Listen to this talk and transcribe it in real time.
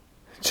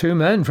Two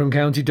men from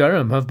County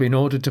Durham have been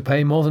ordered to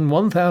pay more than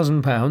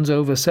 £1,000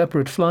 over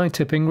separate fly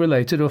tipping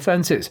related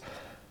offences.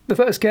 The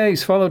first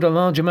case followed a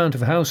large amount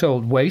of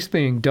household waste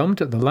being dumped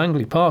at the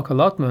Langley Park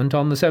allotment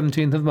on the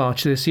 17th of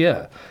March this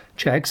year.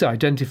 Checks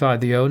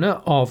identified the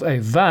owner of a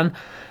van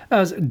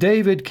as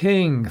David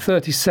King,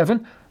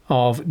 37,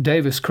 of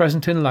Davis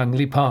Crescent in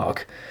Langley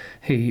Park.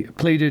 He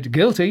pleaded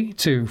guilty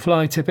to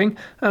fly tipping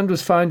and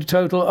was fined a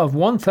total of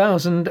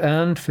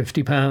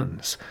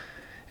 £1,050.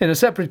 In a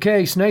separate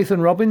case,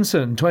 Nathan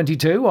Robinson,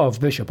 22,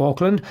 of Bishop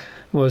Auckland,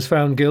 was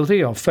found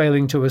guilty of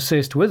failing to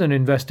assist with an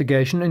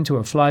investigation into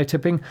a fly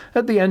tipping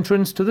at the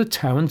entrance to the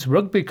town's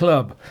rugby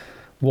club.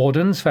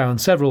 Wardens found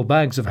several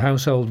bags of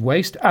household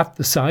waste at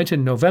the site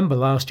in November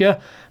last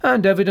year,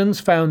 and evidence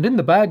found in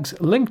the bags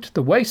linked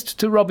the waste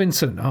to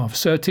Robinson of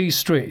Surtees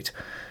Street.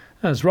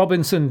 As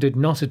Robinson did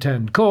not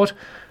attend court,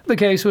 the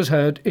case was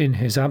heard in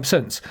his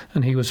absence,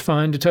 and he was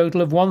fined a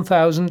total of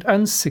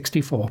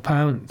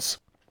 £1,064.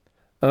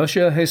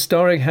 Usher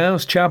Historic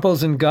House,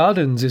 Chapels and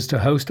Gardens is to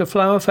host a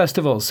flower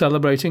festival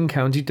celebrating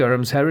County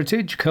Durham's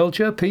heritage,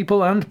 culture,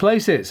 people and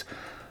places.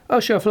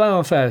 Usher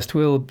Flowerfest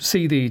will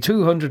see the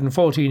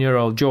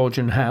 214-year-old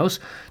Georgian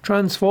house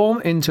transform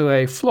into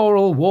a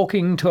floral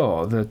walking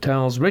tour that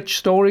tells rich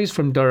stories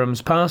from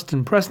Durham's past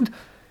and present,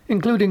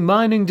 including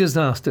mining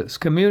disasters,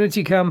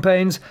 community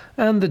campaigns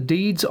and the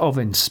deeds of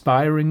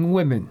inspiring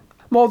women.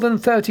 More than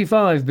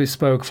 35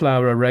 bespoke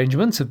flower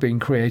arrangements have been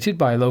created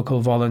by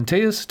local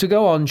volunteers to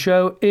go on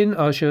show in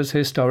Usher's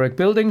historic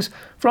buildings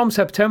from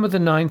September the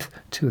 9th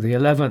to the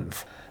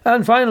 11th.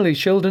 And finally,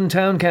 Shildon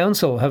Town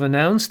Council have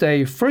announced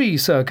a free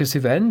circus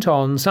event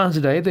on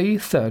Saturday the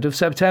 3rd of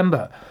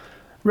September.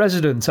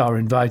 Residents are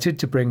invited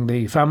to bring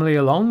the family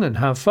along and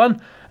have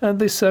fun at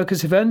this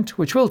circus event,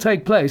 which will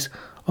take place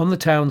on the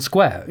town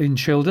square in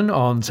Shildon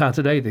on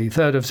Saturday the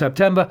 3rd of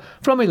September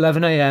from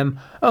 11 a.m.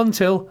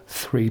 until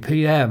 3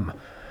 p.m.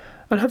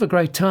 And have a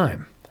great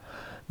time.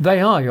 They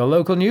are your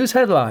local news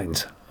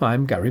headlines.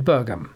 I'm Gary Burgham.